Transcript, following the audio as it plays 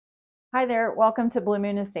Hi there, welcome to Blue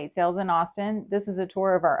Moon Estate Sales in Austin. This is a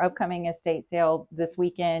tour of our upcoming estate sale this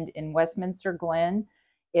weekend in Westminster Glen.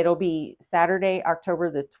 It'll be Saturday,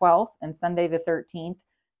 October the 12th and Sunday the 13th.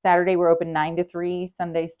 Saturday we're open 9 to 3,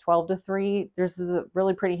 Sundays 12 to 3. This is a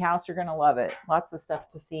really pretty house. You're going to love it. Lots of stuff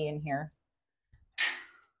to see in here.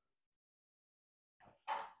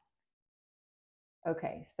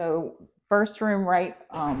 Okay, so first room right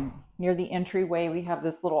near the entryway, we have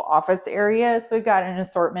this little office area. So we've got an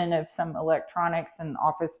assortment of some electronics and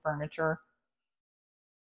office furniture.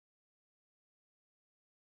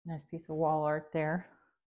 Nice piece of wall art there.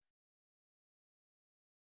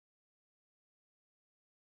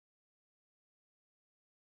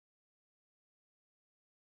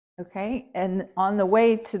 Okay, and on the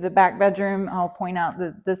way to the back bedroom, I'll point out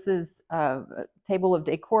that this is a table of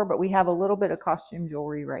decor, but we have a little bit of costume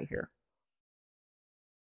jewelry right here.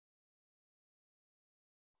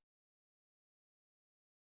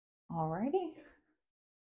 Alrighty.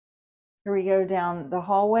 Here we go down the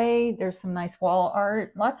hallway. There's some nice wall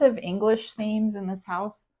art. Lots of English themes in this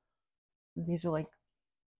house. These are like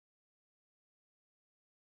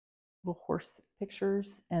little horse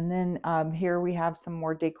pictures. And then here we have some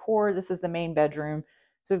more decor. This is the main bedroom.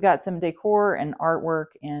 So we've got some decor and artwork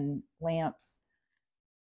and lamps.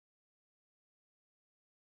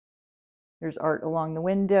 There's art along the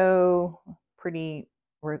window, pretty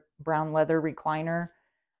brown leather recliner.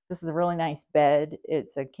 This is a really nice bed.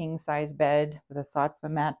 It's a king size bed with a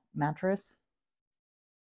Sattva mattress.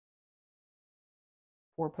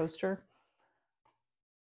 4-poster.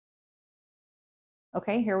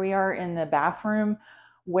 Okay, here we are in the bathroom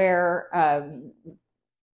where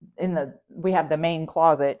we have the main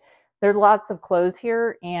closet. There are lots of clothes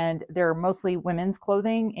here, and they're mostly women's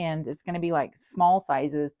clothing, and it's going to be like small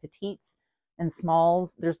sizes, petites and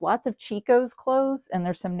smalls. There's lots of Chico's clothes, and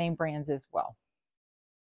there's some name brands as well.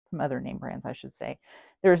 Some other name brands, I should say.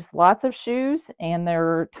 There's lots of shoes, and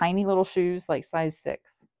they're tiny little shoes, like size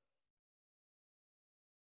 6.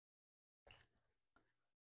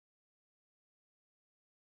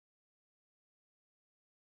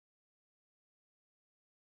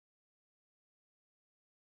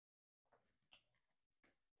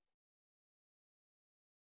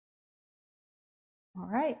 All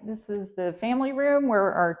right, this is the family room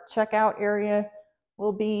where our checkout area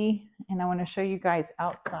will be, and I want to show you guys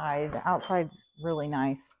outside. The outside's really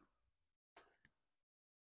nice.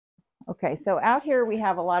 Okay, so out here we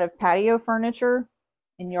have a lot of patio furniture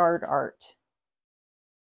and yard art.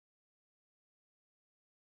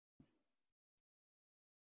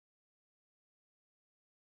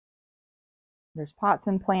 There's pots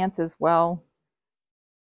and plants as well.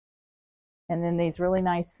 And then these really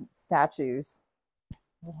nice statues,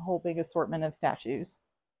 a whole big assortment of statues.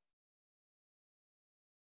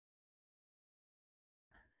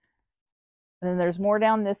 And then there's more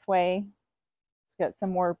down this way. It's got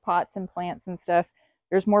some more pots and plants and stuff.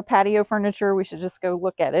 There's more patio furniture. We should just go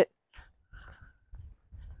look at it.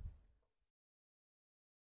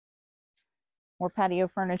 More patio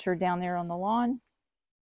furniture down there on the lawn.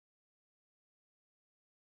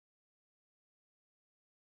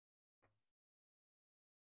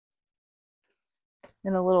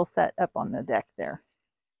 And a little set up on the deck there.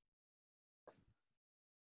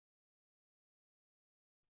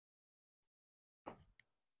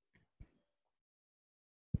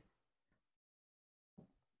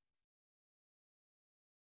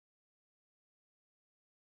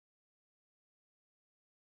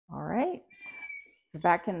 All right.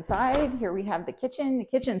 Back inside, here we have the kitchen. The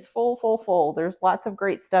kitchen's full, full, full. There's lots of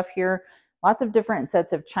great stuff here. Lots of different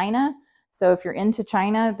sets of china. So if you're into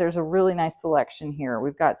china, there's a really nice selection here.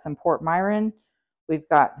 We've got some Port Myron. We've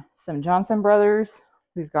got some Johnson Brothers.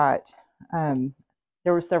 We've got, there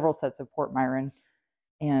were several sets of Port Myron.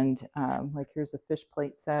 And like here's a fish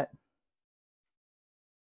plate set.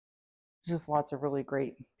 Just lots of really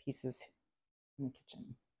great pieces in the kitchen.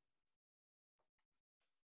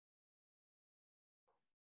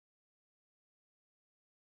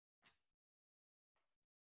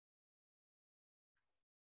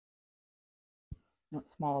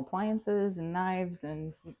 Small appliances and knives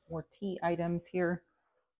and more tea items here.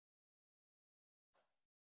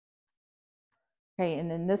 Okay, and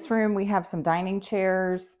in this room we have some dining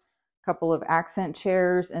chairs, a couple of accent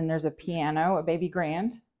chairs, and there's a piano, a baby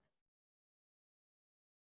grand.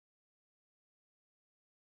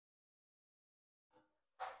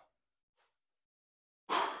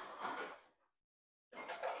 I'm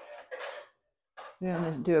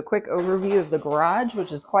going to do a quick overview of the garage,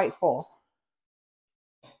 which is quite full.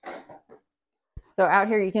 So out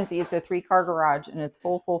here you can see it's a 3-car garage and it's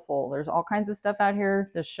full, full, full. There's all kinds of stuff out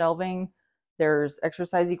here. The shelving There's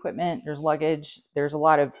exercise equipment, there's luggage, there's a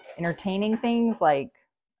lot of entertaining things like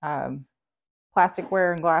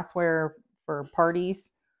plasticware and glassware for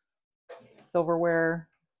parties, silverware.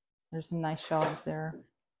 There's some nice shelves there.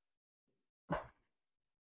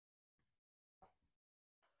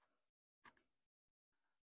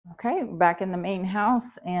 Okay, back in the main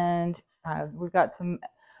house, and we've got some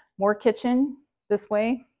more kitchen this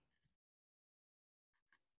way.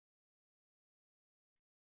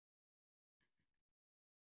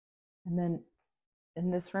 And then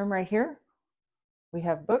in this room right here, we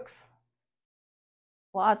have books,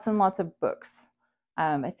 lots and lots of books.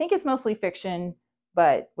 I think it's mostly fiction,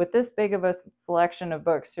 but with this big of a selection of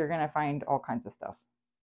books, you're going to find all kinds of stuff.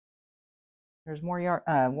 There's more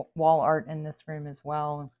wall art in this room as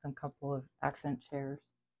well, and some couple of accent chairs.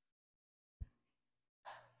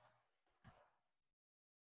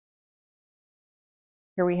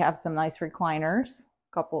 Here we have some nice recliners,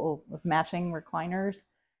 a couple of matching recliners,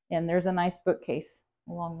 and there's a nice bookcase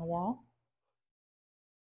along the wall.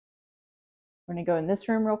 We're going to go in this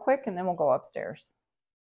room real quick, and then we'll go upstairs.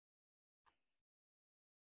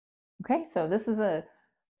 Okay, so this is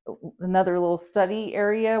another little study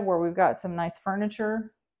area where we've got some nice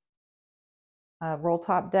furniture, roll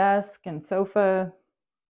top desk and sofa.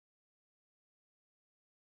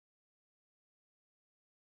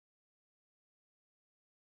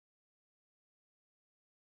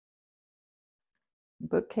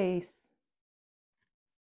 Bookcase.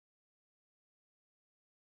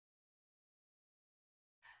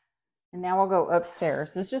 And now we'll go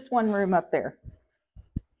upstairs. There's just one room up there.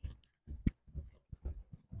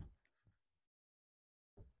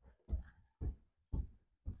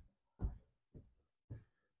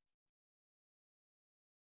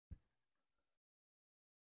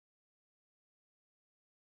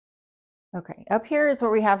 Okay, up here is where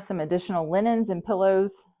we have some additional linens and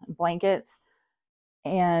pillows, and blankets,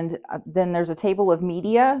 and then there's a table of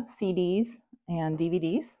media, CDs and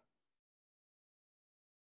DVDs.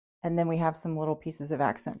 And then we have some little pieces of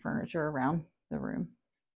accent furniture around the room.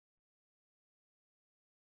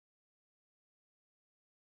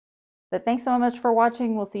 But thanks so much for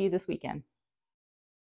watching. We'll see you this weekend.